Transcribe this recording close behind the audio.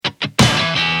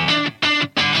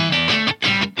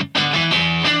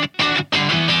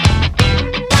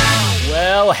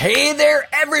Hey there,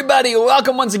 everybody.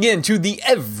 Welcome once again to the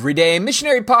Everyday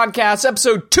Missionary Podcast,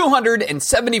 episode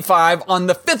 275 on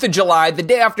the 5th of July, the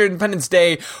day after Independence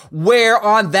Day, where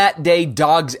on that day,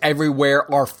 dogs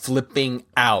everywhere are flipping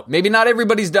out. Maybe not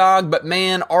everybody's dog, but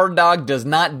man, our dog does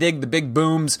not dig the big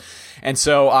booms. And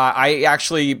so I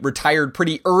actually retired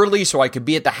pretty early so I could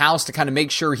be at the house to kind of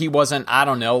make sure he wasn't, I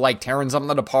don't know, like tearing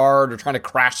something apart or trying to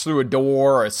crash through a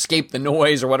door or escape the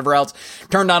noise or whatever else.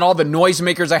 Turned on all the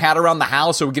noisemakers I had around the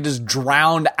house so we could just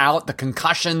drown out the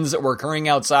concussions that were occurring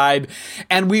outside.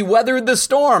 And we weathered the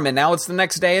storm. And now it's the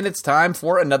next day and it's time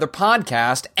for another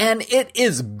podcast. And it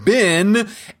has been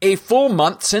a full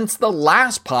month since the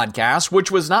last podcast, which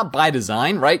was not by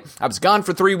design, right? I was gone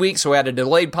for 3 weeks, so I had a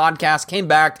delayed podcast, came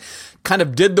back, kind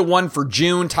of did the one for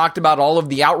June, talked about all of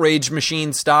the outrage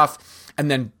machine stuff,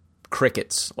 and then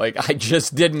crickets. Like, I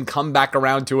just didn't come back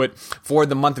around to it for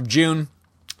the month of June.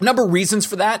 A number of reasons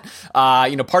for that.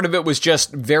 Part of it was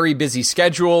just very busy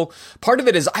schedule. Part of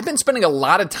it is I've been spending a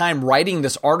lot of time writing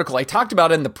this article. I talked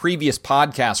about it in the previous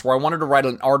podcast where I wanted to write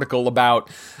an article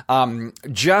about the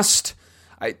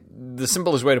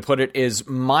simplest way to put it is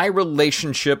my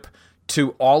relationship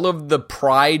to all of the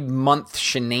Pride Month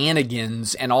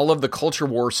shenanigans and all of the culture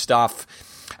war stuff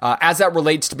as that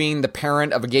relates to being the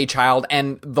parent of a gay child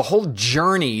and the whole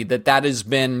journey that has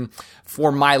been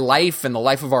for my life and the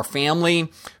life of our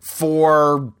family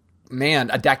for,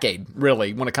 a decade,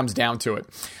 really, when it comes down to it.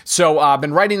 So I've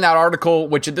been writing that article,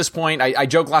 which at this point, I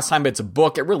joked last time, but it's a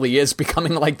book. It really is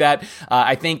becoming like that.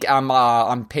 I think I'm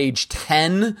on page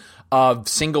 10 of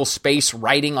single space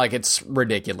writing. Like, it's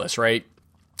ridiculous, right?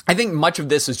 I think much of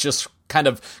this is just kind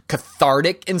of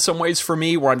cathartic in some ways for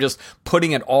me, where I'm just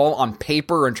putting it all on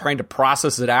paper and trying to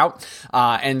process it out.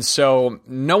 And so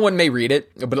no one may read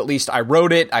it, but at least I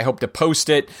wrote it. I hope to post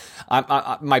it.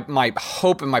 My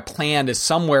hope and my plan is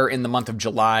somewhere in the month of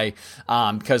July,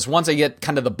 because once I get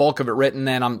kind of the bulk of it written,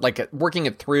 then I'm like working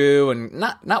it through and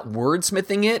not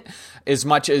wordsmithing it as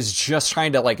much as just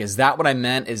trying to is that what I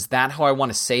meant? Is that how I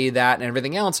want to say that and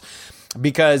everything else?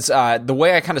 Because the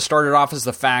way I kind of started off is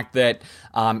the fact that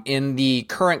in the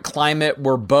current climate,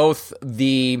 we're both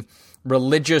the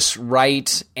religious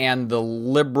right and the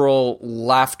liberal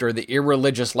left, or the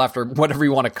irreligious left, or whatever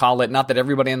you want to call it. Not that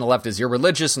everybody on the left is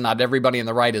irreligious and not everybody on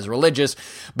the right is religious,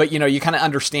 but you kind of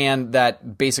understand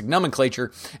that basic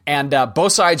nomenclature. And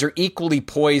both sides are equally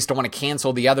poised to want to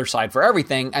cancel the other side for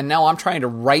everything. And now I'm trying to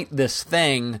write this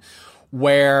thing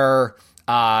where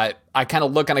I kind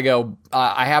of look and I go,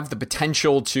 I have the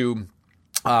potential to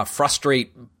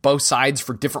frustrate both sides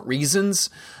for different reasons.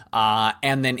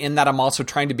 And then in that, I'm also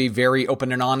trying to be very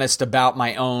open and honest about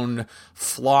my own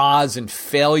flaws and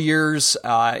failures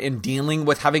in dealing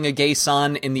with having a gay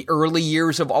son in the early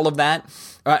years of all of that.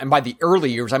 And by the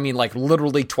early years, I mean like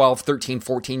literally 12, 13,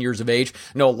 14 years of age.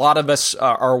 I know a lot of us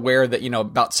are aware that,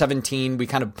 about 17, we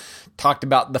kind of talked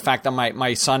about the fact that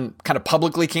my son kind of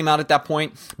publicly came out at that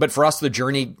point. But for us, the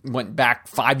journey went back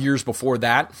 5 years before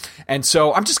that. And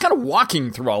so I'm just kind of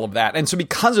walking through all of that. And so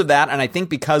because of that, and I think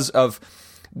because of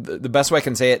the best way I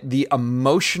can say it, the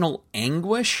emotional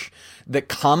anguish that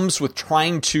comes with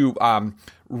trying to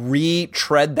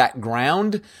retread that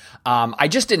ground, I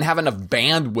just didn't have enough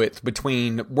bandwidth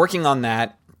between working on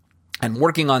that and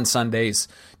working on Sundays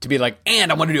to be like,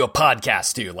 and I want to do a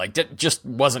podcast too. Like, that just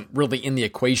wasn't really in the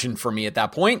equation for me at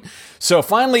that point. So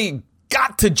finally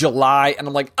got to July and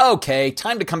I'm like, okay,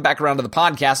 time to come back around to the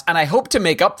podcast. And I hope to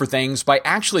make up for things by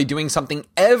actually doing something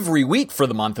every week for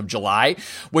the month of July,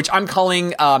 which I'm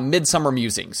calling Midsummer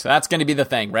Musings. So that's going to be the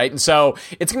thing, right? And so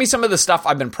it's going to be some of the stuff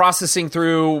I've been processing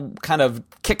through, kind of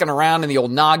kicking around in the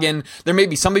old noggin. There may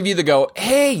be some of you that go,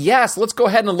 hey, yes, let's go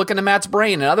ahead and look into Matt's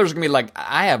brain. And others are going to be like,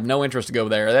 I have no interest to go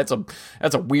there. That's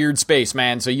a weird space,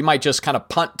 man. So you might just kind of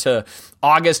punt to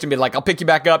August and be like, I'll pick you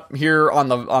back up here on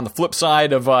the flip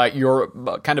side of your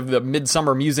kind of the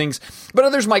Midsummer Musings. But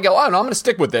others might go, oh, no, I'm going to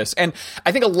stick with this. And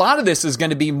I think a lot of this is going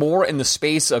to be more in the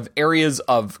space of areas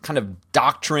of kind of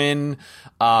doctrine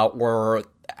or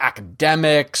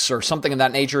academics or something of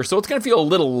that nature. So it's going to feel a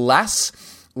little less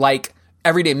like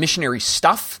everyday missionary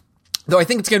stuff. Though I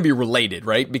think it's going to be related,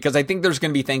 right? Because I think there's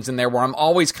going to be things in there where I'm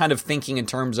always kind of thinking in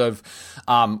terms of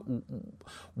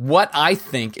what I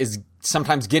think is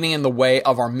sometimes getting in the way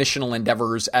of our missional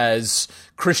endeavors as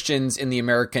Christians in the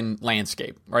American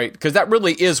landscape, right? Because that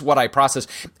really is what I process.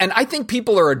 And I think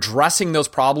people are addressing those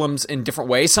problems in different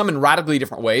ways, some in radically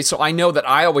different ways. So I know that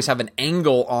I always have an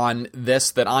angle on this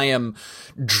that I am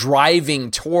driving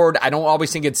toward. I don't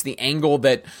always think it's the angle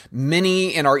that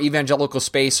many in our evangelical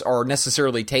space are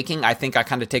necessarily taking. I think I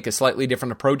kind of take a slightly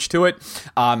different approach to it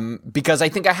because I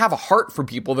think I have a heart for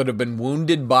people that have been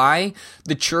wounded by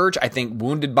the church. I think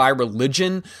wounded by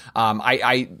religion.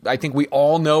 I think we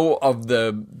all know of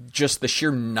the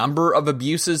sheer number of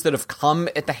abuses that have come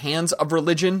at the hands of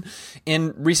religion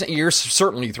in recent years,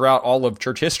 certainly throughout all of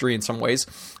church history in some ways.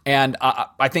 And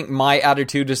I think my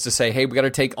attitude is to say, hey, we got to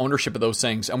take ownership of those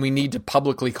things, and we need to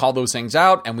publicly call those things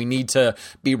out, and we need to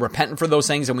be repentant for those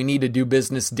things, and we need to do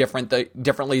business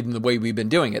differently than the way we've been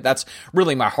doing it. That's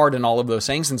really my heart in all of those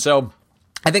things. And so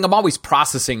I think I'm always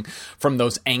processing from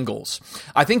those angles.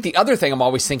 I think the other thing I'm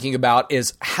always thinking about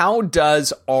is how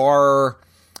does our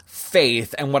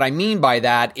faith, and what I mean by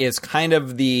that is kind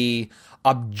of the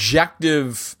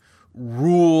objective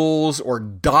rules or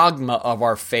dogma of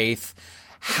our faith,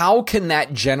 how can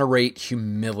that generate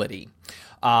humility?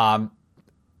 And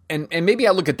maybe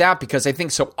I look at that because I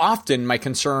think so often my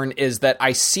concern is that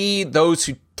I see those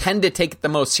who tend to take it the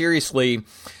most seriously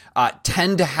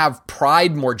tend to have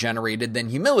pride more generated than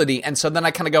humility. And so then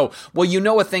I kind of go, well, you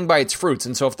know a thing by its fruits.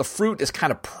 And so if the fruit is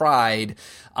kind of pride,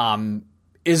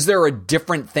 is there a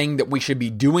different thing that we should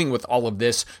be doing with all of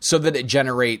this so that it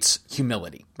generates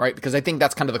humility, right? Because I think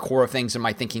that's kind of the core of things in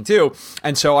my thinking too.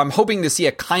 And so I'm hoping to see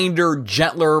a kinder,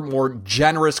 gentler, more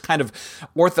generous kind of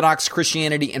Orthodox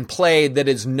Christianity in play that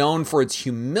is known for its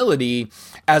humility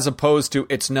as opposed to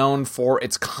it's known for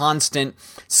its constant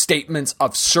statements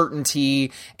of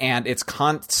certainty and its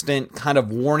constant kind of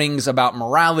warnings about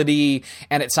morality.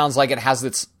 And it sounds like it has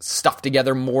its stuff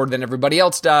together more than everybody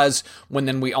else does, when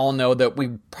then we all know that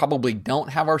we probably don't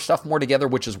have our stuff more together,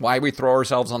 which is why we throw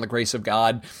ourselves on the grace of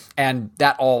God. And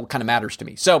that all kind of matters to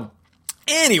me. So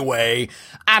anyway,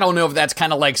 I don't know if that's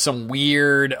kind of like some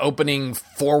weird opening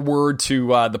forward to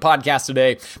the podcast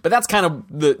today, but that's kind of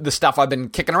the stuff I've been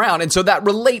kicking around. And so that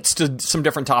relates to some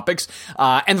different topics.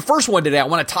 And the first one today I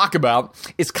want to talk about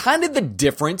is kind of the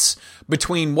difference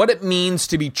between what it means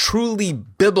to be truly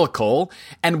biblical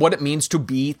and what it means to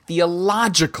be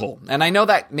theological. And I know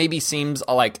that maybe seems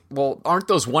like, well, aren't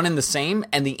those one and the same?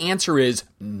 And the answer is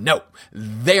no,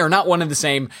 they are not one and the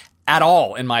same at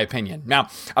all, in my opinion. Now,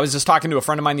 I was just talking to a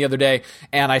friend of mine the other day,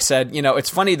 and I said, you know, it's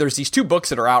funny, there's these two books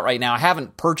that are out right now. I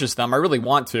haven't purchased them. I really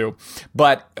want to.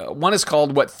 But one is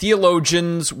called What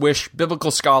Theologians Wish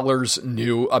Biblical Scholars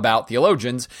Knew About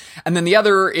Theologians. And then the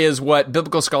other is What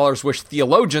Biblical Scholars Wish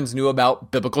Theologians Knew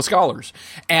About Biblical Scholars.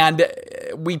 And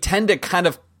we tend to kind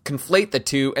of conflate the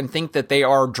two and think that they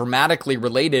are dramatically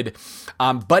related.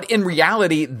 But in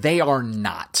reality, they are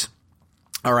not.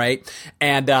 All right.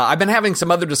 And I've been having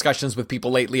some other discussions with people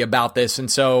lately about this.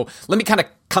 And so let me kind of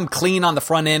come clean on the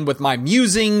front end with my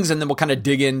musings, and then we'll kind of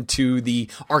dig into the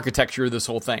architecture of this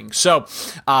whole thing. So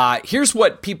here's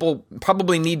what people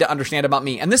probably need to understand about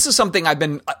me. And this is something I've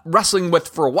been wrestling with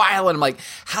for a while. And I'm like,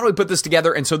 how do I put this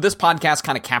together? And so this podcast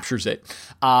kind of captures it.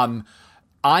 I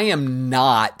am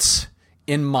not,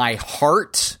 in my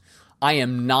heart, I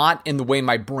am not, in the way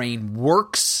my brain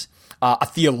works, a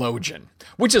theologian.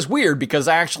 Which is weird because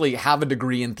I actually have a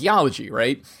degree in theology,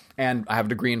 right? And I have a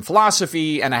degree in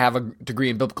philosophy, and I have a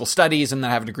degree in biblical studies, and then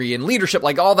I have a degree in leadership.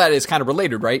 Like, all that is kind of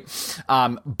related, right?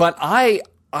 But I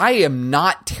am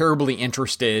not terribly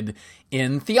interested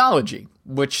in theology,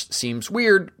 which seems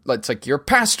weird. It's like, you're a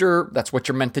pastor, that's what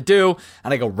you're meant to do.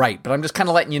 And I go, right. But I'm just kind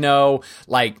of letting you know,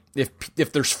 like,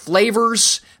 if there's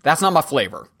flavors, that's not my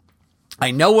flavor. I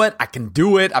know it. I can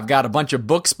do it. I've got a bunch of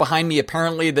books behind me,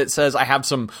 apparently, that says I have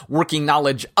some working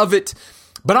knowledge of it.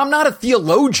 But I'm not a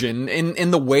theologian in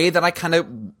the way that I kind of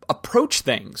approach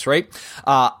things, right?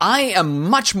 I am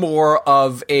much more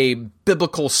of a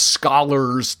biblical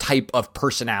scholars type of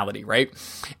personality, right?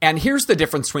 And here's the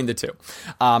difference between the two.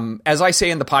 As I say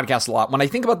in the podcast a lot, when I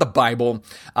think about the Bible,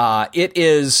 it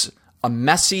is a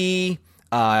messy,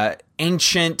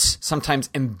 ancient, sometimes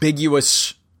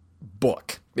ambiguous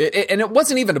book. And it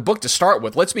wasn't even a book to start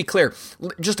with. Let's be clear.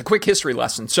 Just a quick history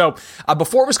lesson. So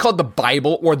before it was called the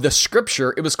Bible or the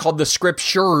Scripture, it was called the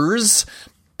Scriptures,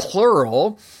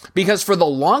 plural, because for the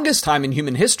longest time in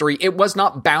human history, it was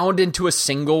not bound into a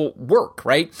single work,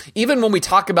 right? Even when we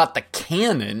talk about the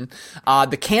canon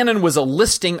was a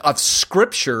listing of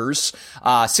scriptures,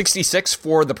 66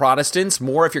 for the Protestants,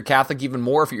 more if you're Catholic, even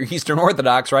more if you're Eastern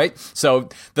Orthodox, right? So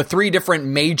the three different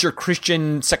major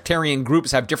Christian sectarian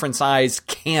groups have different size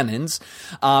canons.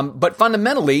 But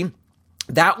fundamentally,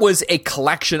 that was a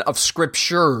collection of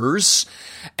scriptures.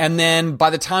 And then by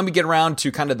the time we get around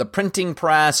to kind of the printing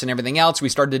press and everything else, we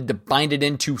started to bind it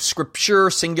into scripture,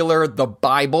 singular, the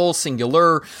Bible,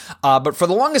 singular. But for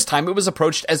the longest time, it was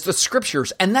approached as the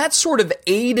scriptures. And that sort of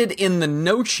aided in the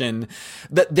notion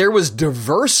that there was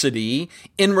diversity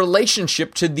in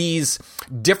relationship to these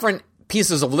different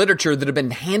pieces of literature that have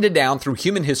been handed down through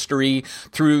human history,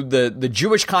 through the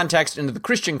Jewish context into the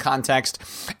Christian context,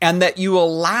 and that you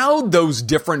allowed those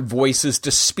different voices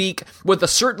to speak with a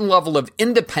certain level of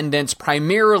independence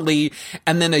primarily,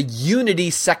 and then a unity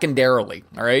secondarily,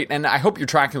 all right? And I hope you're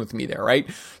tracking with me there, right?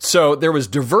 So there was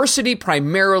diversity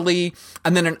primarily,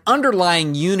 and then an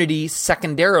underlying unity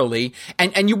secondarily,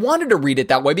 and you wanted to read it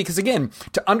that way because, again,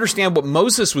 to understand what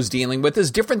Moses was dealing with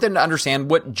is different than to understand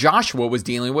what Joshua was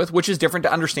dealing with, which is different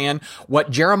to understand what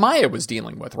Jeremiah was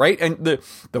dealing with, right? And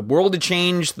the world had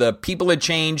changed, the people had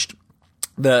changed,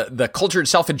 the culture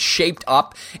itself had shaped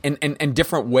up in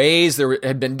different ways. There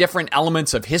had been different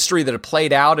elements of history that had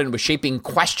played out and was shaping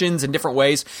questions in different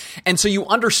ways. And so you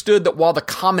understood that while the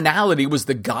commonality was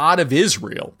the God of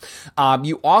Israel,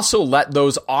 you also let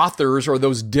those authors or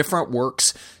those different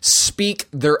works speak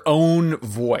their own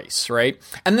voice, right?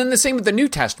 And then the same with the New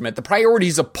Testament. The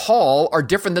priorities of Paul are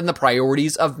different than the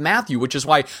priorities of Matthew, which is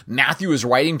why Matthew is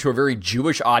writing to a very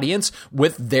Jewish audience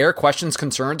with their questions,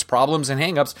 concerns, problems, and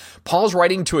hangups. Paul's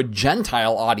writing to a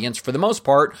Gentile audience for the most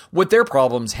part with their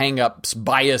problems, hangups,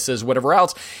 biases, whatever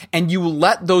else. And you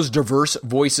let those diverse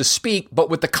voices speak, but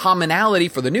with the commonality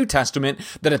for the New Testament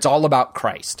that it's all about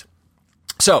Christ.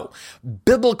 So,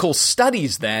 biblical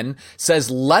studies then says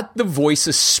let the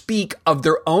voices speak of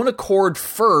their own accord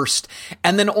first,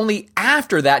 and then only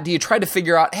after that do you try to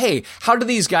figure out, hey, how do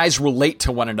these guys relate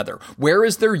to one another? Where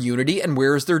is their unity and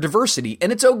where is their diversity?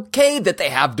 And it's okay that they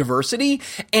have diversity,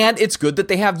 and it's good that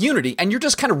they have unity, and you're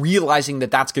just kind of realizing that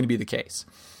that's going to be the case.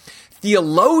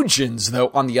 Theologians,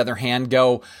 though, on the other hand,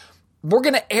 go, we're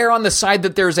going to err on the side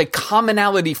that there's a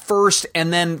commonality first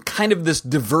and then kind of this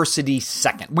diversity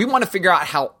second. We want to figure out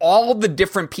how all the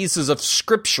different pieces of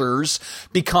scriptures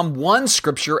become one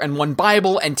scripture and one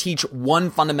Bible and teach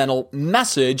one fundamental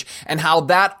message, and how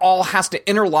that all has to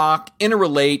interlock,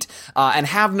 interrelate, and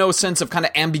have no sense of kind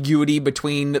of ambiguity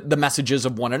between the messages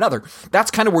of one another. That's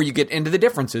kind of where you get into the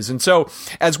differences. And so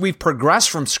as we've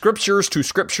progressed from scriptures to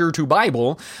scripture to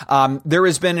Bible, there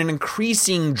has been an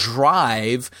increasing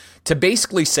drive to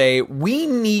basically say we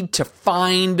need to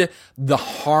find the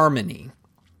harmony.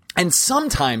 And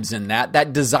sometimes in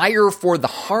that desire for the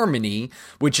harmony,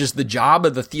 which is the job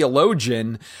of the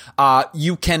theologian,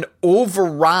 you can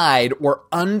override or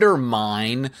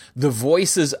undermine the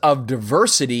voices of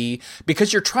diversity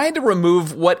because you're trying to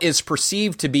remove what is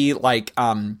perceived to be like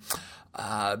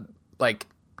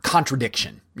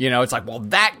contradiction. You know, it's like, well,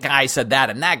 that guy said that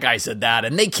and that guy said that,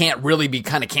 and they can't really be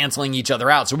kind of canceling each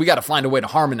other out, so we got to find a way to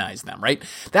harmonize them, right?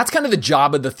 That's kind of the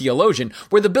job of the theologian,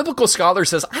 where the biblical scholar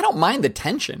says, I don't mind the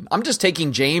tension. I'm just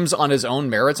taking James on his own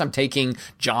merits. I'm taking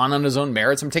John on his own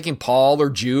merits. I'm taking Paul or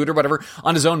Jude or whatever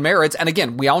on his own merits. And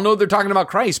again, we all know they're talking about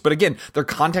Christ, but again, their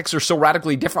contexts are so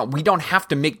radically different. We don't have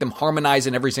to make them harmonize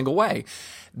in every single way.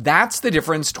 That's the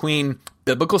difference between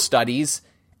biblical studies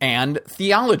and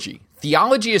theology.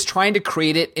 Theology is trying to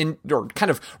create it or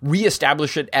kind of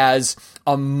reestablish it as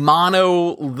a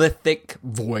monolithic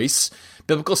voice.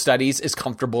 Biblical studies is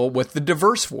comfortable with the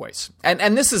diverse voice.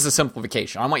 And this is a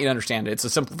simplification. I want you to understand it. It's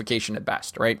a simplification at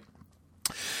best, right?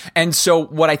 And so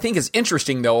what I think is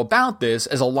interesting, though, about this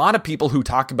is a lot of people who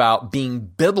talk about being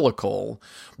biblical,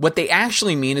 what they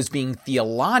actually mean is being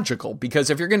theological. Because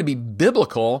if you're going to be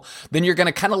biblical, then you're going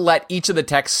to kind of let each of the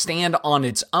texts stand on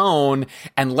its own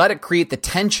and let it create the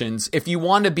tensions. If you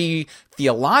want to be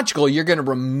theological, you're going to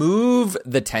remove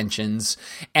the tensions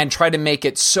and try to make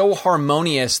it so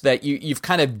harmonious that you've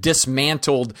kind of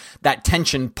dismantled that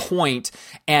tension point.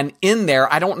 And in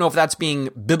there, I don't know if that's being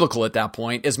biblical at that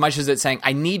point, as much as it's saying,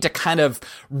 I need to kind of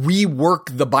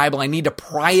rework the Bible. I need to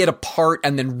pry it apart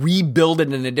and then rebuild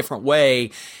it in a different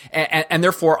way. And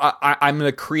therefore, I'm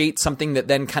going to create something that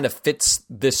then kind of fits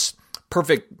this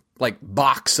perfect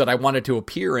box that I wanted to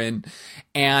appear in.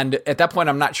 And at that point,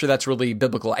 I'm not sure that's really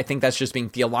biblical. I think that's just being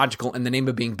theological in the name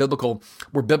of being biblical,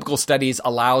 where biblical studies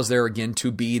allows there again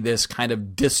to be this kind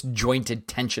of disjointed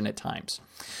tension at times.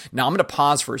 Now, I'm going to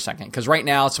pause for a second because right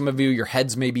now, some of you, your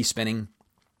heads may be spinning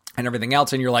and everything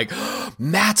else. And you're like,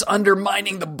 Matt's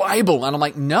undermining the Bible. And I'm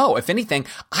like, no, if anything,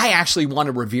 I actually want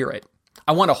to revere it.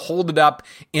 I want to hold it up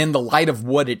in the light of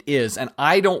what it is. And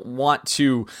I don't want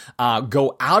to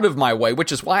go out of my way,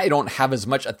 which is why I don't have as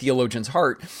much a theologian's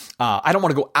heart. I don't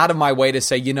want to go out of my way to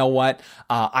say, you know what,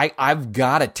 I've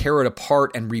got to tear it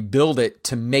apart and rebuild it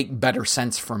to make better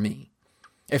sense for me.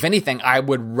 If anything, I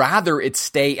would rather it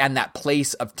stay in that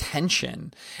place of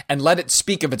tension and let it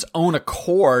speak of its own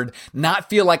accord, not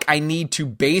feel like I need to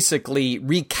basically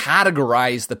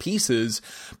recategorize the pieces,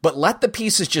 but let the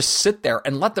pieces just sit there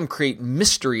and let them create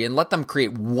mystery and let them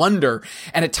create wonder.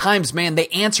 And at times, man, they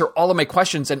answer all of my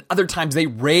questions, and other times they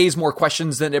raise more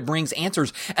questions than it brings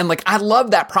answers. And like, I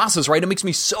love that process, right? It makes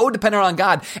me so dependent on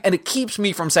God, and it keeps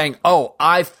me from saying, oh,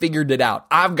 I figured it out.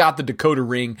 I've got the decoder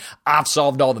ring. I've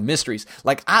solved all the mysteries.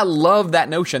 Like, I love that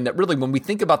notion that really when we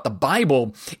think about the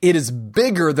Bible, it is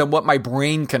bigger than what my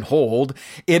brain can hold.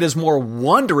 It is more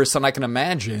wondrous than I can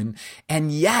imagine.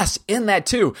 And yes, in that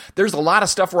too, there's a lot of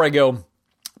stuff where I go,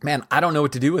 man, I don't know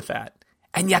what to do with that.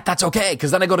 And yet that's okay, because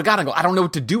then I go to God and go, I don't know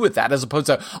what to do with that, as opposed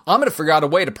to I'm going to figure out a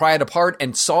way to pry it apart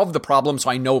and solve the problem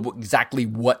so I know exactly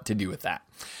what to do with that.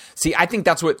 See, I think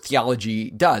that's what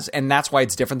theology does, and that's why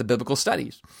it's different than biblical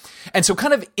studies. And so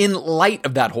kind of in light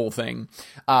of that whole thing,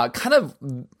 I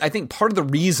think part of the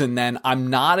reason then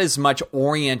I'm not as much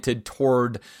oriented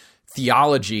toward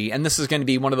theology, and this is going to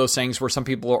be one of those things where some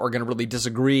people are going to really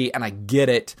disagree, and I get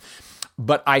it,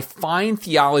 but I find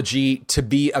theology to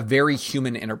be a very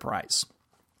human enterprise.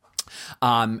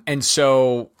 And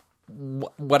so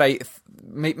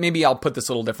maybe I'll put this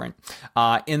a little different.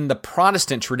 In the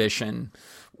Protestant tradition,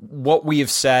 what we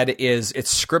have said is it's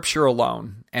Scripture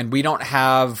alone, and we don't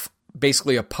have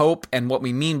basically a pope. And what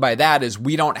we mean by that is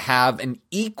we don't have an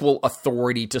equal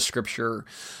authority to Scripture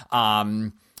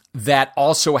that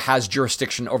also has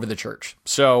jurisdiction over the church.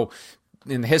 So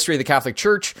in the history of the Catholic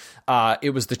Church,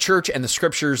 it was the church and the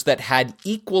Scriptures that had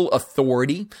equal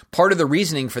authority. Part of the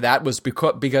reasoning for that was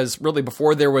because really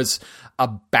before there was a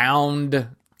bound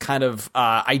kind of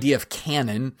idea of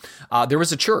canon, there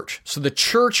was a church. So the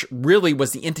church really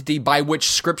was the entity by which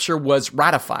Scripture was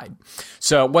ratified.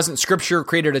 So it wasn't Scripture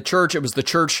created a church, it was the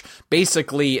church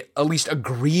basically at least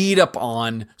agreed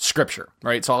upon Scripture,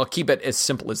 right? So I'll keep it as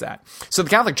simple as that. So the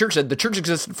Catholic Church said the church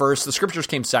existed first, the Scriptures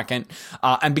came second,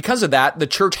 and because of that, the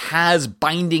church has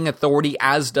binding authority,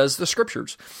 as does the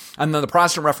Scriptures. And then the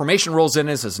Protestant Reformation rolls in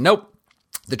and says, nope,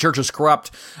 the church is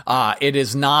corrupt. It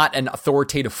is not an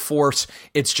authoritative force.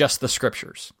 It's just the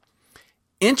Scriptures.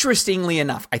 Interestingly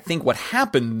enough, I think what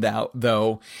happened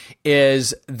though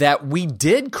is that we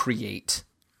did create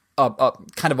a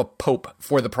kind of a pope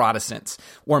for the Protestants,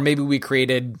 or maybe we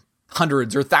created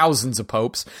hundreds or thousands of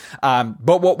popes.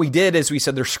 But what we did is we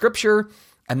said there's Scripture,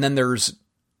 and then there's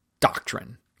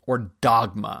doctrine or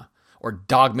dogma or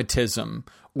dogmatism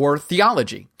or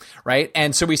theology, right?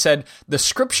 And so we said the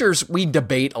Scriptures we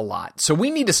debate a lot. So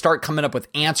we need to start coming up with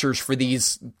answers for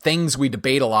these things we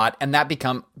debate a lot, and that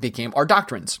became our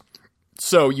doctrines.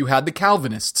 So you had the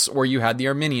Calvinists, or you had the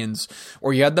Arminians,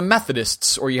 or you had the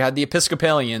Methodists, or you had the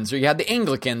Episcopalians, or you had the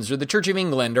Anglicans, or the Church of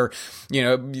England, or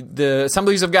the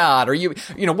Assemblies of God, or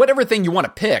whatever thing you want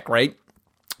to pick, right?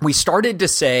 We started to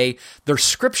say there's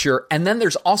Scripture, and then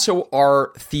there's also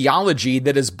our theology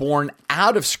that is born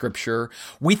out of Scripture.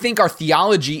 We think our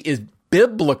theology is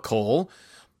biblical,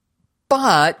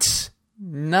 but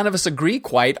none of us agree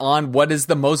quite on what is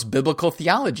the most biblical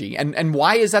theology. And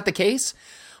why is that the case?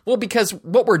 Well, because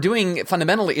what we're doing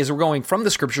fundamentally is we're going from the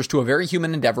Scriptures to a very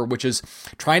human endeavor, which is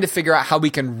trying to figure out how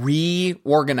we can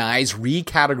reorganize,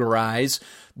 recategorize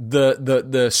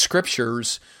the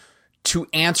Scriptures to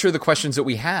answer the questions that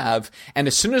we have. And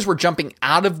as soon as we're jumping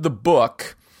out of the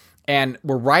book and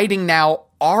we're writing now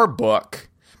our book,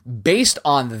 based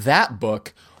on that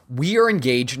book, we are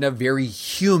engaged in a very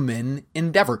human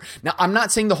endeavor. Now, I'm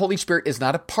not saying the Holy Spirit is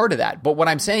not a part of that, but what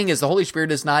I'm saying is the Holy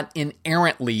Spirit is not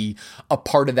inherently a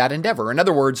part of that endeavor. In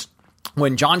other words,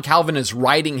 when John Calvin is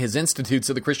writing his Institutes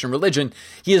of the Christian Religion,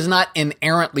 he is not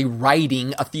inherently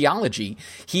writing a theology.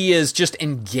 He is just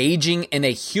engaging in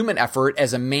a human effort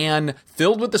as a man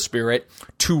filled with the Spirit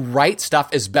to write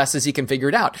stuff as best as he can figure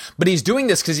it out. But he's doing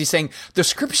this because he's saying, the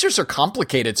Scriptures are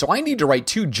complicated, so I need to write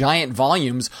 2 giant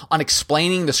volumes on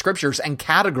explaining the Scriptures and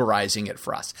categorizing it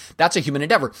for us. That's a human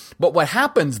endeavor. But what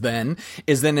happens then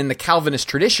is in the Calvinist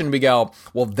tradition, we go,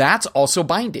 well, that's also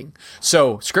binding.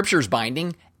 So Scripture's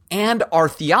binding, and our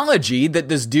theology that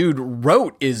this dude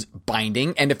wrote is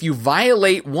binding. And if you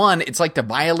violate one, it's like to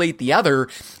violate the other.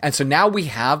 And so now we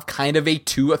have kind of a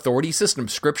 2 authority system,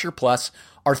 Scripture plus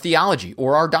our theology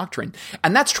or our doctrine.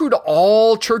 And that's true to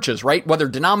all churches, right? Whether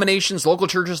denominations, local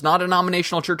churches,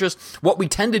 non-denominational churches, what we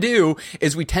tend to do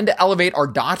is we tend to elevate our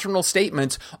doctrinal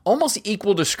statements almost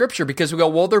equal to Scripture because we go,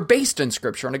 well, they're based in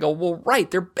Scripture. And I go, well, right,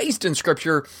 they're based in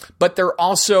Scripture, but they're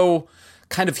also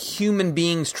kind of human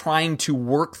beings trying to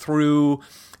work through,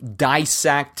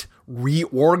 dissect,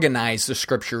 reorganize the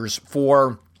Scriptures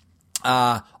for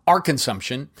our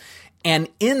consumption. And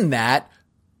in that,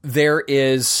 there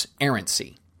is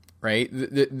errancy, right?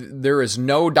 There is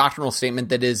no doctrinal statement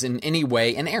that is in any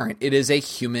way inerrant. It is a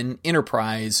human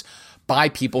enterprise by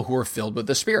people who are filled with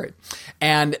the Spirit.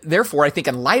 And therefore, I think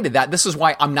in light of that, this is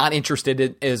why I'm not interested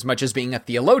in as much as being a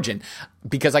theologian,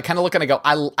 because I kind of look and I go,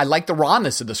 I like the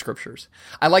rawness of the Scriptures.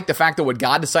 I like the fact that what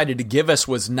God decided to give us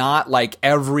was not like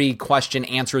every question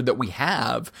answered that we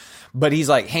have, but he's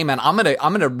like, hey man, I'm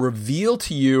going to reveal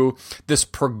to you this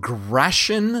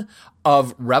progression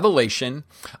of revelation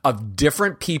of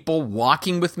different people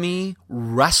walking with me,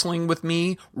 wrestling with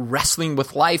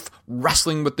life,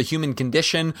 wrestling with the human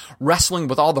condition, wrestling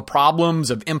with all the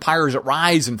problems of empires that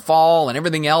rise and fall and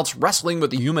everything else, wrestling with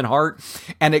the human heart.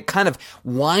 And it kind of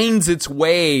winds its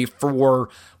way for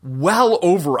well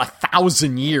over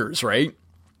 1,000 years, right?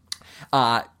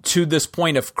 To this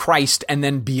point of Christ and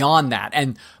then beyond that.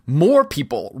 And more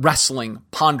people wrestling,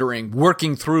 pondering,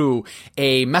 working through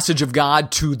a message of God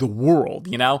to the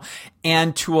world,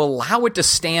 and to allow it to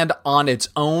stand on its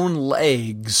own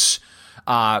legs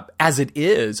as it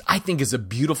is, I think is a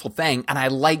beautiful thing. And I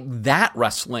like that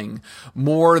wrestling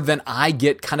more than I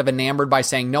get kind of enamored by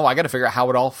saying, no, I got to figure out how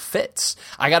it all fits.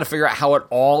 I got to figure out how it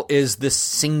all is this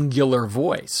singular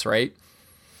voice, right?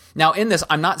 Now, in this,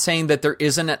 I'm not saying that there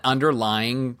isn't an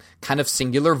underlying kind of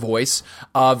singular voice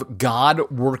of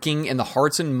God working in the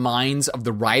hearts and minds of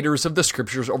the writers of the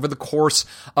Scriptures over the course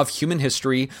of human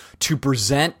history to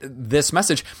present this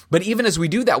message. But even as we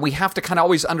do that, we have to kind of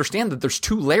always understand that there's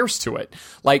two layers to it.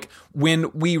 Like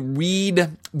when we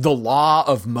read the law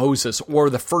of Moses or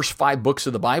the first 5 books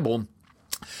of the Bible,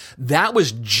 that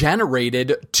was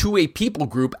generated to a people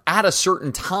group at a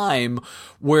certain time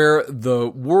where the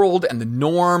world and the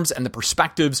norms and the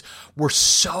perspectives were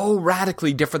so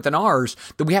radically different than ours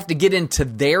that we have to get into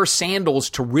their sandals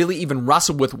to really even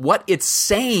wrestle with what it's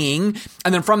saying.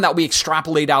 And then from that, we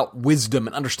extrapolate out wisdom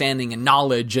and understanding and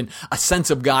knowledge and a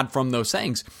sense of God from those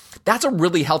things. That's a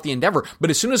really healthy endeavor. But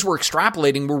as soon as we're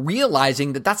extrapolating, we're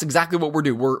realizing that that's exactly what we're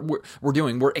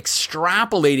doing. We're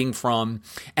extrapolating from,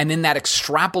 and in that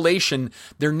extrapolation,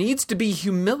 there needs to be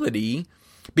humility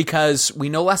because we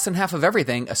know less than half of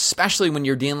everything, especially when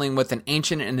you're dealing with an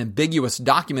ancient and ambiguous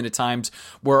document at times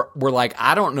where we're like,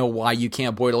 I don't know why you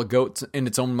can't boil a goat in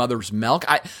its own mother's milk.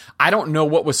 I don't know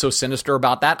what was so sinister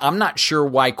about that. I'm not sure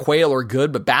why quail are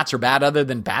good, but bats are bad, other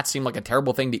than bats seem like a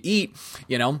terrible thing to eat,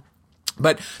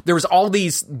 But there's all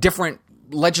these different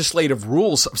legislative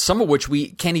rules, some of which we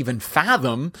can't even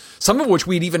fathom, some of which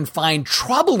we'd even find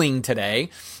troubling today.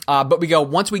 But we go,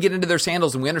 once we get into their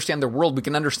sandals and we understand their world, we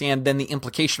can understand then the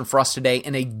implication for us today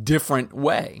in a different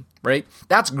way, right?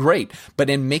 That's great. But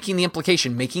in making the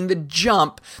implication, making the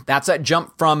jump, that's that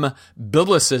jump from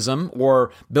biblicism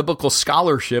or biblical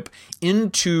scholarship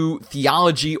into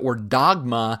theology or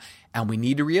dogma. And we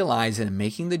need to realize that in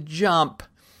making the jump,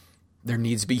 there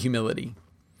needs to be humility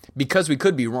because we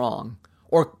could be wrong,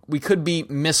 or we could be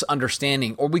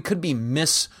misunderstanding, or we could be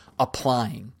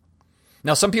misapplying.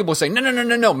 Now, some people say,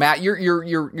 no, Matt,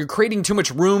 you're creating too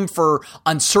much room for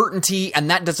uncertainty, and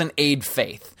that doesn't aid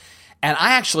faith. And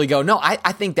I actually go, no,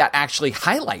 I think that actually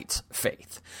highlights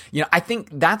faith. I think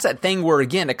that's that thing where,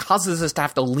 again, it causes us to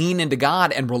have to lean into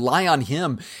God and rely on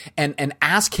Him and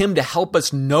ask Him to help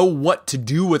us know what to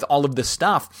do with all of this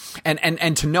stuff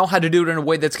and to know how to do it in a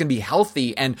way that's going to be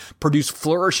healthy and produce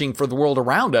flourishing for the world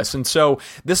around us. And so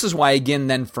this is why, again,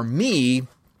 then for me,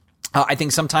 I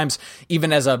think sometimes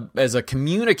even as a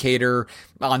communicator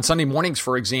on Sunday mornings,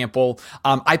 for example,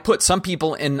 I put some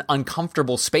people in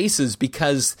uncomfortable spaces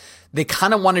because they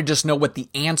kind of want to just know what the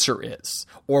answer is,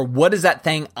 or what is that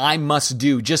thing I must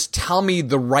do? Just tell me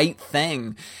the right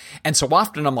thing. And so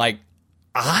often I'm like,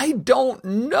 I don't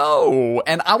know.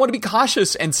 And I want to be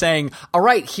cautious and saying, all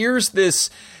right, here's this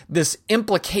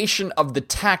implication of the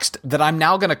text that I'm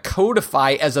now going to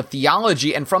codify as a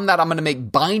theology. And from that, I'm going to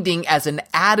make binding as an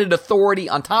added authority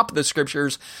on top of the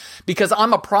Scriptures, because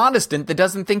I'm a Protestant that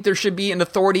doesn't think there should be an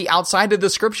authority outside of the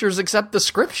Scriptures except the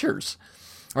Scriptures.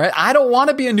 Right? I don't want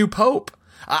to be a new pope.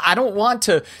 I don't want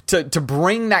to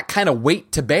bring that kind of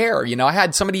weight to bear. I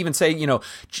had somebody even say,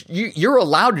 you're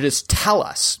allowed to just tell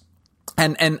us.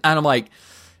 And I'm like,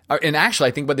 and actually,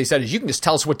 I think what they said is, you can just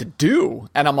tell us what to do.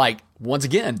 And I'm like, once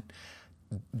again,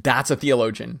 that's a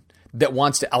theologian. that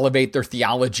wants to elevate their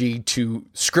theology to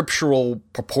scriptural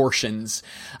proportions.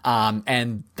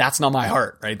 And that's not my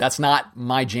heart, right? That's not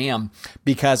my jam,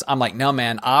 because I'm like, no,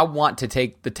 man, I want to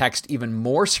take the text even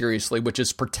more seriously, which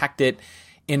is protect it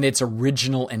in its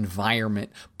original environment,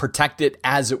 protect it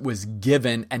as it was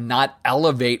given, and not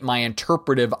elevate my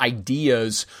interpretive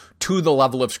ideas to the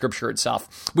level of Scripture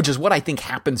itself, which is what I think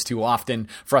happens too often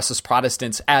for us as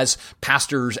Protestants, as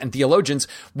pastors and theologians.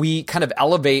 We kind of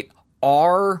elevate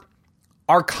our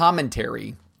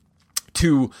commentary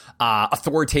to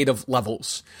authoritative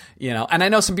levels, And I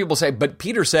know some people say, but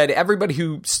Peter said everybody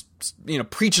who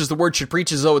preaches the word should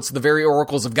preach as though it's the very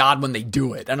oracles of God when they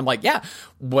do it. And I'm like, yeah,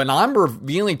 when I'm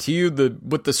revealing to you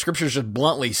what the scriptures just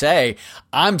bluntly say,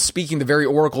 I'm speaking the very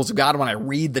oracles of God when I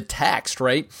read the text,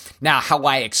 right? Now, how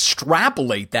I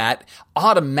extrapolate that,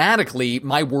 automatically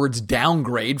my words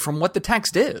downgrade from what the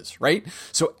text is, right?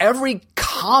 So every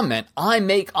comment I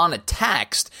make on a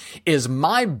text is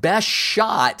my best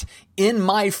shot in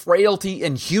my frailty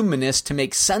and humanness to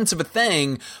make sense of a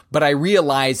thing, but I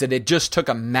realize that it just took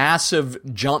a massive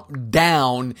jump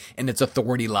down in its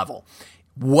authority level.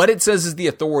 What it says is the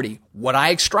authority. What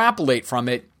I extrapolate from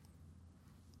it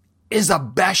is a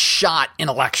best shot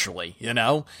intellectually,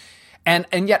 And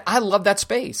yet I love that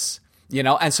space,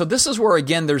 And so this is where,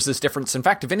 again, there's this difference. In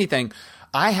fact, if anything,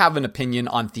 I have an opinion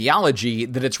on theology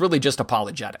that it's really just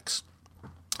apologetics.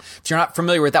 If you're not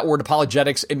familiar with that word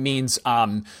apologetics, it means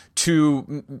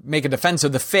to make a defense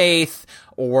of the faith,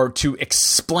 or to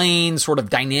explain sort of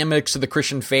dynamics of the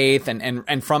Christian faith,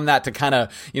 and from that to kind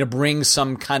of bring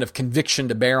some kind of conviction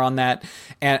to bear on that.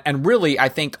 And really, I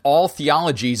think all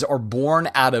theologies are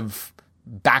born out of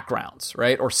backgrounds,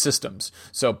 right, or systems.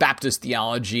 So Baptist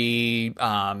theology,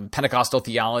 Pentecostal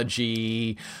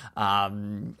theology,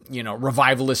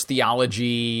 revivalist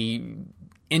theology,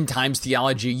 end times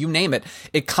theology, you name it.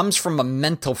 It comes from a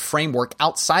mental framework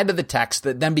outside of the text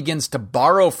that then begins to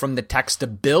borrow from the text to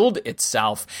build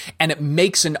itself, and it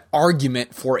makes an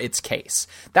argument for its case.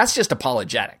 That's just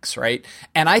apologetics, right?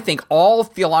 And I think all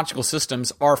theological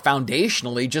systems are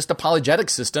foundationally just apologetic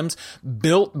systems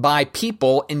built by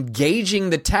people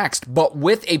engaging the text, but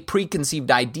with a preconceived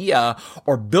idea,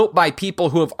 or built by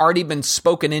people who have already been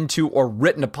spoken into or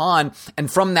written upon,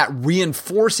 and from that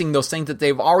reinforcing those things that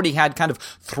they've already had kind of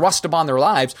thrust upon their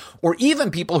lives, or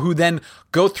even people who then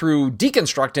go through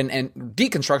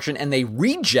deconstruction and they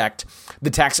reject the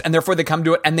text, and therefore they come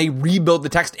to it and they rebuild the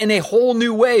text in a whole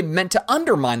new way meant to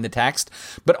undermine the text.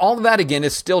 But all of that, again,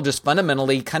 is still just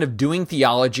fundamentally kind of doing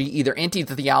theology, either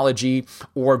anti-theology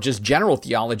or just general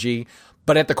theology.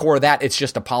 But at the core of that, it's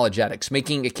just apologetics,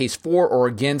 making a case for or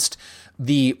against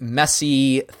the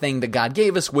messy thing that God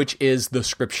gave us, which is the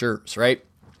scriptures, right?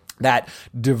 That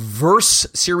diverse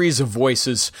series of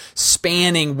voices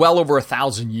spanning well over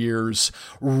 1,000 years,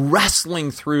 wrestling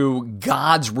through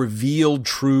God's revealed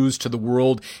truths to the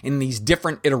world in these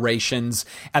different iterations,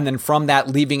 and then from that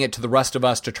leaving it to the rest of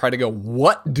us to try to go,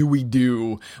 what do we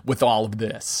do with all of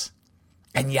this?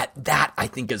 And yet that, I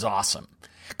think, is awesome.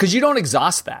 Because you don't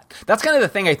exhaust that. That's kind of the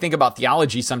thing I think about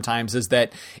theology sometimes, is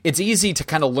that it's easy to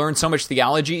kind of learn so much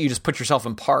theology, you just put yourself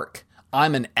in park.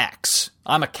 I'm an X,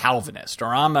 I'm a Calvinist,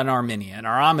 or I'm an Arminian,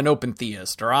 or I'm an open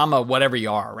theist, or I'm a whatever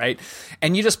you are, right?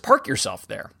 And you just park yourself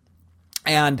there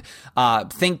and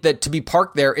think that to be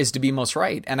parked there is to be most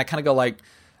right. And I kind of go like,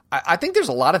 I think there's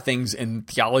a lot of things in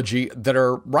theology that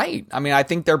are right. I mean, I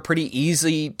think they're pretty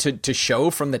easy to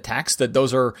show from the text that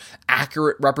those are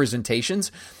accurate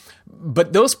representations.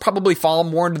 But those probably fall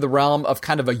more into the realm of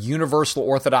kind of a universal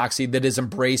orthodoxy that is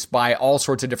embraced by all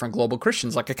sorts of different global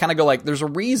Christians. Like I kind of go like, there's a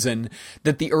reason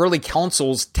that the early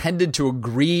councils tended to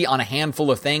agree on a handful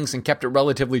of things and kept it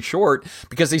relatively short,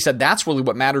 because they said that's really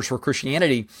what matters for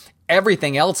Christianity.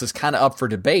 Everything else is kind of up for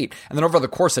debate. And then over the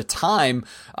course of time,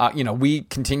 we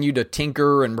continue to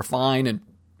tinker and refine and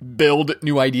build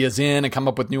new ideas in and come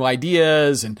up with new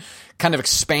ideas and kind of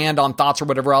expand on thoughts or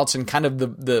whatever else. And kind of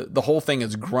the whole thing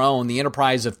has grown. The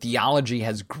enterprise of theology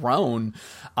has grown,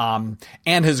 and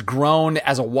has grown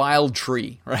as a wild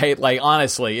tree, right? Like,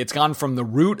 honestly, it's gone from the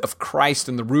root of Christ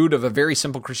and the root of a very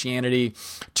simple Christianity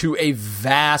to a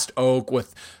vast oak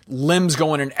with limbs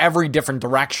going in every different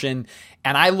direction.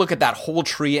 And I look at that whole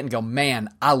tree and go, man,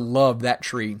 I love that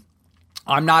tree.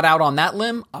 I'm not out on that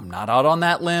limb. I'm not out on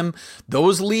that limb.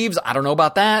 Those leaves, I don't know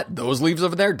about that. Those leaves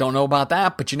over there, don't know about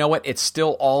that. But you know what? It's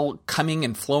still all coming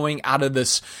and flowing out of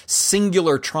this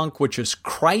singular trunk, which is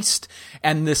Christ,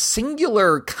 and this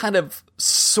singular kind of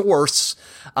source,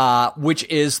 which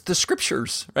is the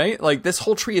scriptures, right? Like this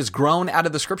whole tree is grown out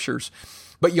of the scriptures.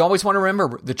 But you always want to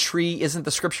remember, the tree isn't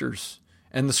the scriptures.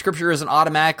 And the scripture isn't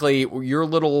automatically your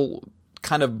little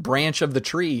kind of branch of the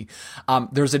tree,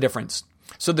 there's a difference.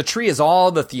 So the tree is all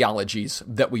the theologies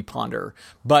that we ponder,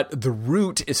 but the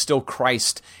root is still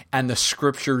Christ and the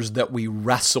scriptures that we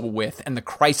wrestle with, and the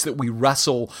Christ that we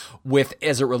wrestle with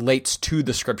as it relates to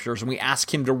the scriptures. And we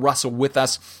ask him to wrestle with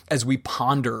us as we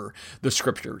ponder the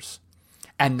scriptures.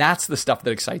 And that's the stuff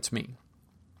that excites me.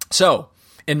 So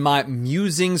in my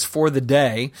musings for the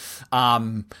day,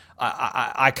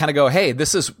 I kind of go, hey,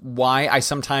 this is why I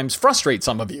sometimes frustrate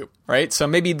some of you, right? So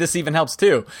maybe this even helps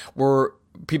too, where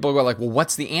people go like, well,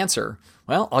 what's the answer?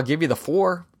 Well, I'll give you the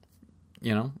 4,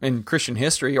 in Christian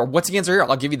history. Or what's the answer here?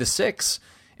 I'll give you the 6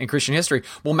 in Christian history.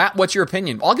 Well, Matt, what's your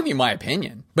opinion? I'll give you my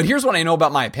opinion. But here's what I know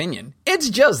about my opinion. It's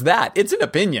just that. It's an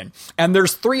opinion. And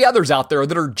there's 3 others out there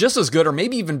that are just as good or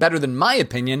maybe even better than my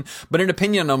opinion. But an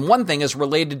opinion on one thing is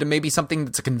related to maybe something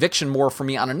that's a conviction more for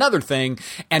me on another thing.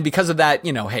 And because of that,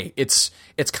 hey, it's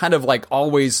kind of like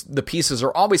always, the pieces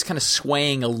are always kind of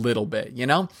swaying a little bit,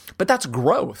 But that's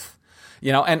growth.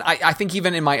 And I think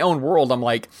even in my own world, I'm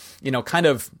like, kind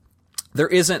of, there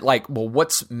isn't like, well,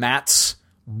 what's Matt's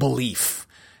belief?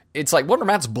 It's like, what are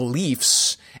Matt's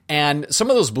beliefs? And some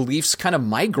of those beliefs kind of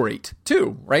migrate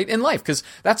too, right, in life, because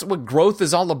that's what growth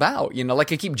is all about.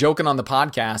 Like I keep joking on the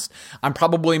podcast, I'm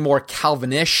probably more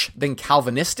Calvinish than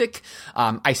Calvinistic.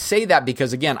 I say that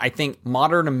because, again, I think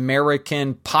modern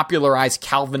American popularized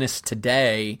Calvinists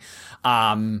today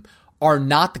are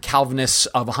not the Calvinists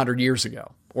of 100 years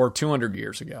ago. Or 200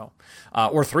 years ago,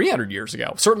 or 300 years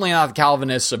ago. Certainly not the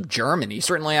Calvinists of Germany,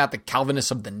 certainly not the Calvinists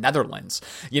of the Netherlands.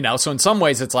 So in some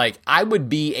ways it's like, I would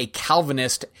be a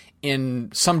Calvinist in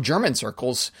some German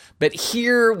circles, but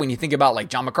here, when you think about like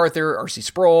John MacArthur, R.C.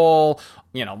 Sproul,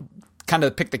 kind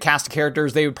of pick the cast of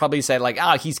characters, they would probably say like,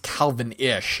 he's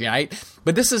Calvin-ish, right?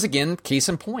 But this is, again, case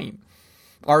in point.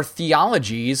 Our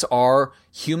theologies are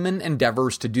human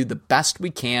endeavors to do the best we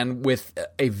can with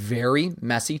a very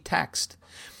messy text.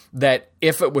 That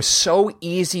if it was so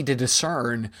easy to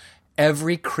discern,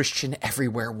 every Christian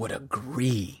everywhere would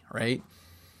agree, right?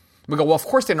 We go, well, of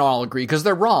course they don't all agree because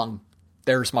they're wrong.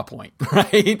 There's my point,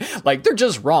 right? Like, they're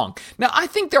just wrong. Now, I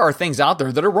think there are things out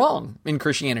there that are wrong in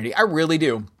Christianity. I really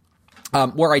do.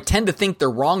 Where I tend to think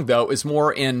they're wrong, though, is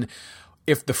more in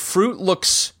if the fruit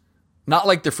looks not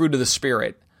like the fruit of the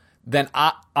Spirit, then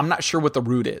I'm not sure what the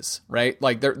root is, right?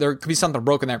 Like there could be something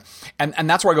broken there. And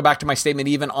that's where I go back to my statement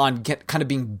even on kind of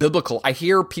being biblical. I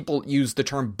hear people use the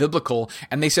term biblical,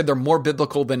 and they said they're more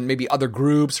biblical than maybe other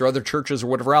groups or other churches or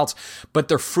whatever else, but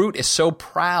their fruit is so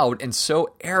proud and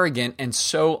so arrogant and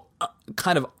so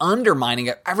kind of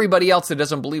undermining everybody else that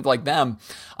doesn't believe like them.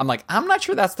 I'm like, I'm not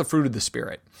sure that's the fruit of the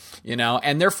Spirit,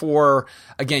 And therefore,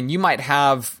 again, you might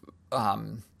have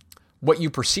what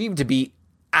you perceive to be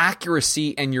accuracy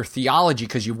in your theology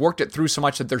because you've worked it through so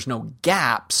much that there's no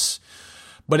gaps,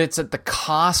 but it's at the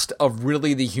cost of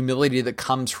really the humility that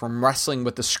comes from wrestling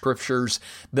with the scriptures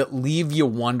that leave you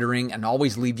wondering and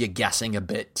always leave you guessing a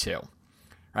bit too,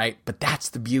 right? But that's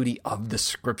the beauty of the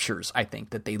scriptures, I think,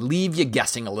 that they leave you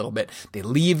guessing a little bit. They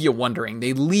leave you wondering.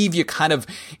 They leave you kind of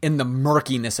in the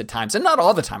murkiness at times, and not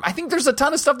all the time. I think there's a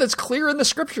ton of stuff that's clear in the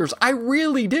scriptures. I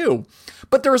really do.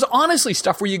 But there's honestly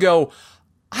stuff where you go,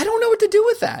 I don't know what to do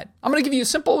with that. I'm going to give you a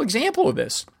simple example of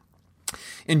this.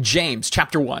 In James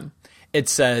chapter 1, it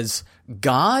says,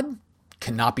 God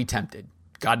cannot be tempted.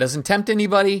 God doesn't tempt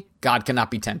anybody. God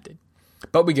cannot be tempted.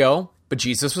 But we go, but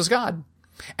Jesus was God.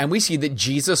 And we see that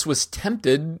Jesus was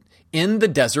tempted in the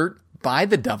desert by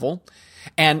the devil.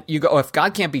 And you go, if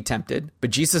God can't be tempted, but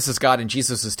Jesus is God and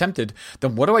Jesus is tempted,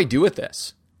 then what do I do with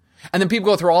this? And then people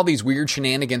go through all these weird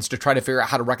shenanigans to try to figure out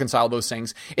how to reconcile those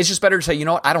things. It's just better to say, you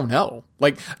know what? I don't know.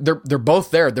 Like they're both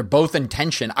there. They're both in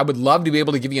tension. I would love to be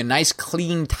able to give you a nice,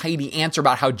 clean, tidy answer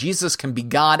about how Jesus can be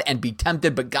God and be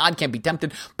tempted, but God can't be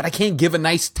tempted. But I can't give a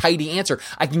nice, tidy answer.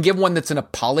 I can give one that's an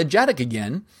apologetic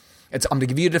again. I'm going to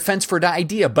give you a defense for the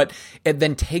idea, but it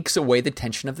then takes away the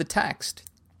tension of the text.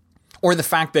 Or the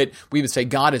fact that we would say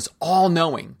God is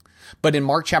all-knowing. But in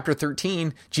Mark chapter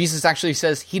 13, Jesus actually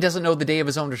says he doesn't know the day of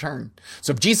his own return.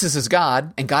 So if Jesus is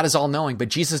God and God is all-knowing, but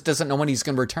Jesus doesn't know when he's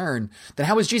going to return, then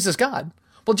how is Jesus God?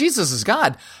 Well, Jesus is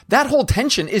God. That whole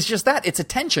tension is just that. It's a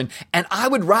tension. And I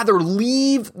would rather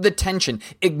leave the tension,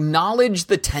 acknowledge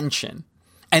the tension,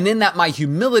 and in that, my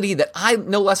humility that I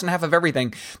know less than half of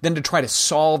everything, than to try to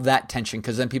solve that tension.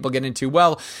 Because then people get into,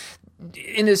 well,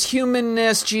 in his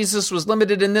humanness, Jesus was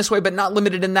limited in this way, but not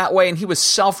limited in that way. And he was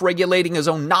self-regulating his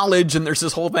own knowledge. And there's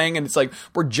this whole thing. And it's like,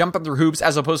 we're jumping through hoops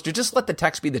as opposed to just let the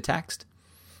text be the text.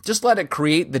 Just let it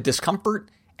create the discomfort.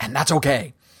 And that's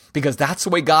okay. because that's the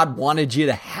way God wanted you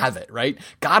to have it, right?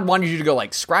 God wanted you to go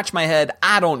like, scratch my head,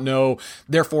 I don't know,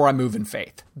 therefore I move in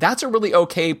faith. That's a really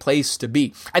okay place to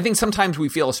be. I think sometimes we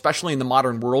feel, especially in the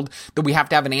modern world, that we have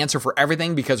to have an answer for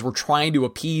everything because we're trying to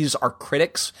appease our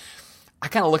critics. I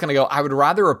kind of look and I go, I would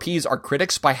rather appease our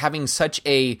critics by having such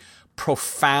a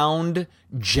profound,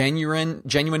 genuine,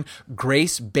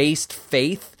 grace-based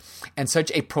faith and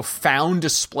such a profound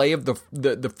display of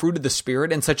the fruit of the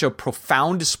Spirit and such a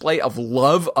profound display of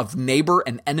love of neighbor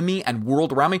and enemy and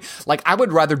world around me. Like, I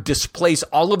would rather displace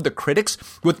all of the critics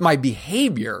with my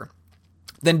behavior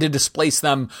than to displace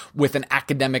them with an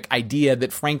academic idea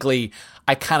that, frankly,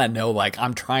 I kind of know, like,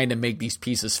 I'm trying to make these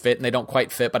pieces fit and they don't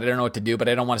quite fit, but I don't know what to do, but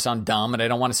I don't want to sound dumb and I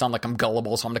don't want to sound like I'm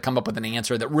gullible, so I'm going to come up with an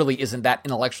answer that really isn't that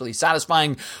intellectually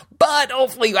satisfying, but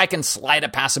hopefully I can slide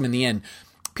it past them in the end.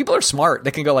 People are smart. They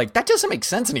can go like, that doesn't make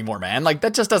sense anymore, man. Like,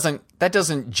 that doesn't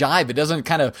jive. It doesn't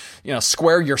kind of,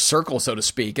 square your circle, so to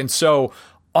speak. And so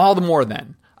all the more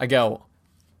then I go,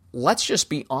 let's just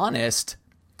be honest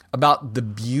about the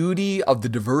beauty of the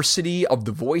diversity of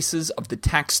the voices of the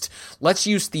text. Let's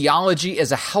use theology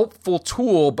as a helpful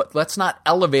tool, but let's not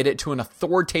elevate it to an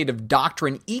authoritative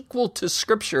doctrine equal to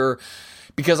Scripture,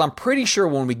 because I'm pretty sure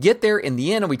when we get there in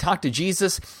the end and we talk to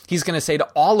Jesus, he's going to say to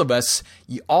all of us,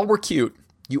 you all were cute.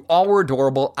 You all were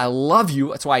adorable. I love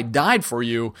you. That's why I died for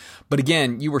you. But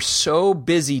again, you were so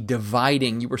busy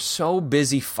dividing. You were so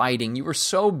busy fighting. You were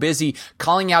so busy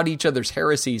calling out each other's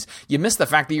heresies. You missed the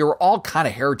fact that you were all kind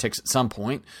of heretics at some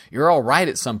point. You're all right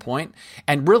at some point.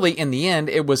 And really, in the end,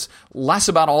 it was less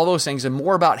about all those things and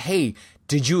more about, hey,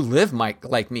 did you live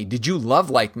like me? Did you love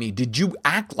like me? Did you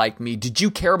act like me? Did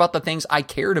you care about the things I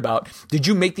cared about? Did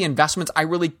you make the investments I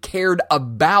really cared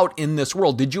about in this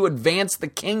world? Did you advance the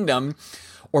kingdom?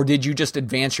 Or did you just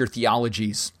advance your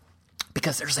theologies?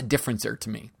 Because there's a difference there to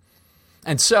me.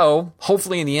 And so,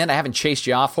 hopefully in the end, I haven't chased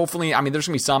you off. Hopefully, there's going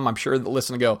to be some, I'm sure, that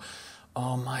listen and go,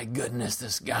 oh my goodness,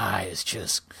 this guy is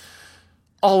just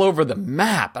all over the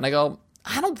map. And I go,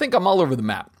 I don't think I'm all over the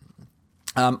map.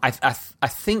 I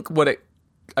think what it,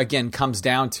 again, comes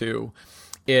down to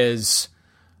is,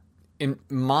 in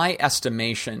my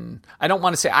estimation, I don't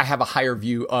want to say I have a higher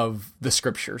view of the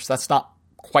Scriptures. That's not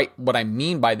quite what I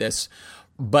mean by this.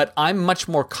 But I'm much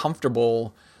more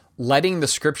comfortable letting the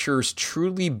Scriptures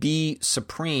truly be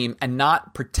supreme and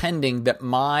not pretending that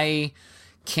my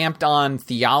camped on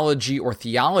theology or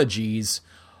theologies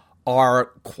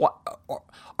are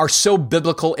so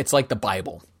biblical it's like the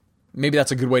Bible. Maybe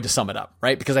that's a good way to sum it up,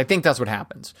 right? Because I think that's what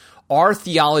happens. Our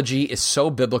theology is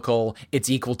so biblical it's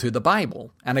equal to the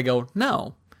Bible. And I go,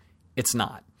 no, it's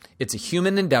not. It's a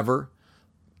human endeavor,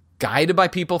 guided by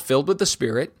people filled with the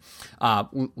Spirit, at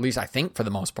least I think for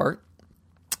the most part,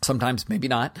 sometimes maybe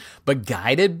not, but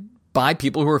guided by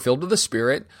people who are filled with the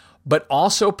Spirit, but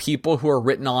also people who are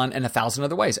written on in 1,000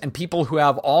 other ways, and people who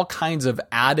have all kinds of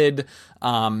added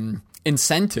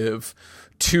incentive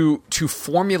to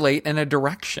formulate in a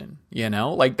direction,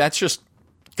 like that's just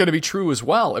going to be true as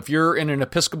well. If you're in an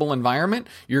Episcopal environment,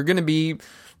 you're going to be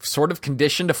sort of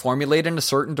conditioned to formulate in a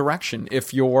certain direction.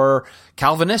 If you're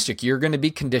Calvinistic, you're going to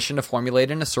be conditioned to formulate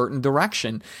in a certain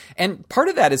direction. And part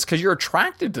of that is because you're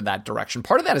attracted to that direction.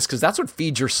 Part of that is because that's what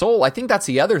feeds your soul. I think that's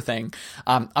the other thing.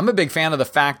 I'm a big fan of the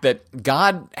fact that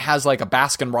God has like a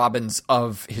Baskin Robbins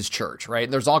of his church, right?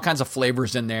 There's all kinds of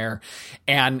flavors in there.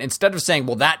 And instead of saying,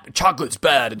 well, that chocolate's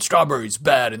bad and strawberry's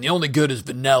bad and the only good is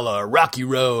vanilla or Rocky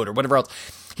Road or whatever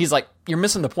else, he's like, you're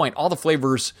missing the point. All the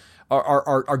flavors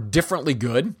are differently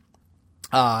good,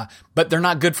 but they're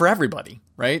not good for everybody,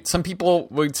 right? Some people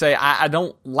would say, I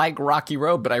don't like Rocky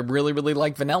Road, but I really, really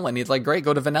like vanilla. And he's like, great,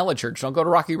 go to Vanilla Church. Don't go to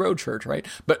Rocky Road Church, right?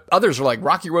 But others are like,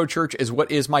 Rocky Road Church is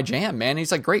what is my jam, man. And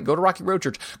he's like, great, go to Rocky Road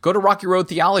Church. Go to Rocky Road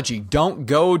Theology. Don't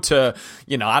go to,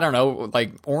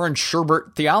 like Orange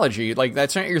Sherbet Theology. Like,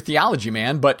 that's not your theology,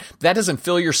 man. But that doesn't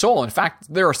fill your soul. In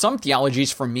fact, there are some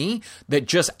theologies for me that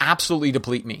just absolutely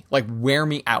deplete me, like wear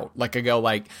me out. Like I go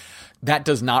like, that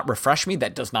does not refresh me.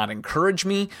 That does not encourage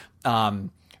me. I'm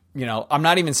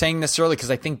not even saying necessarily because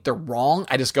I think they're wrong.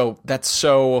 I just go, that's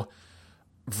so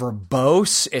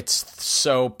verbose. It's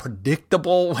so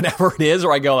predictable, whatever it is.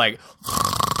 Or I go like,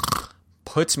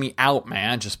 puts me out,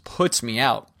 man. Just puts me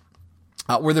out.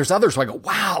 Where there's others where I go,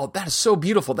 wow, that is so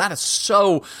beautiful. That is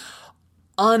so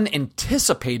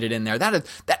unanticipated in there. That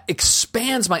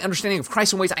expands my understanding of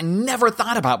Christ in ways I never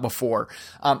thought about before.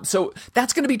 So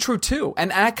that's going to be true too.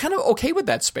 And I'm kind of okay with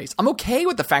that space. I'm okay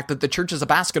with the fact that the church is a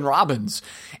Baskin Robbins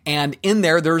and in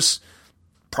there's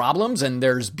problems and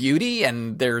there's beauty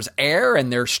and there's air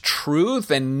and there's truth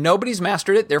and nobody's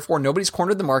mastered it. Therefore, nobody's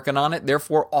cornered the market on it.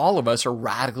 Therefore, all of us are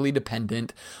radically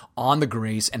dependent on the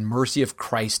grace and mercy of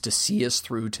Christ to see us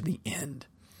through to the end.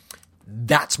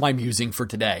 That's my musing for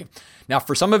today. Now,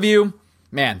 for some of you,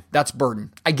 man, that's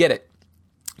burden. I get it.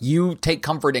 You take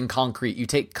comfort in concrete. You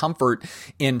take comfort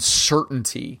in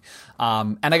certainty.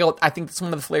 And I think that's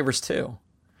one of the flavors too.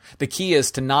 The key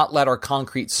is to not let our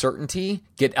concrete certainty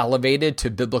get elevated to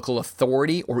biblical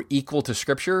authority or equal to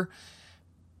Scripture,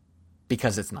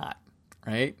 because it's not,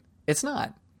 right? It's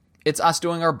not. It's us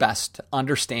doing our best to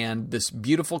understand this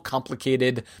beautiful,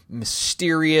 complicated,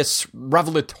 mysterious,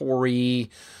 revelatory,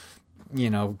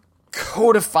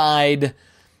 codified,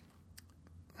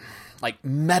 like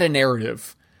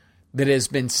meta-narrative that has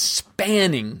been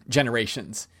spanning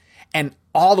generations and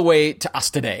all the way to us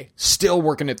today, still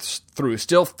working it through,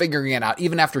 still figuring it out.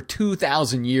 Even after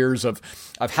 2,000 years of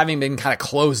having been kind of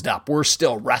closed up, we're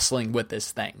still wrestling with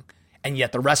this thing. And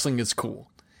yet the wrestling is cool.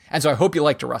 And so I hope you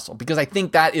like to wrestle, because I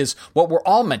think that is what we're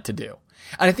all meant to do.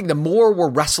 And I think the more we're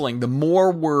wrestling, the more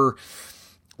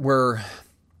we're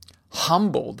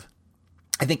humbled.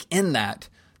 I think in that,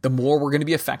 the more we're going to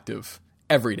be effective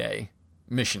everyday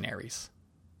missionaries.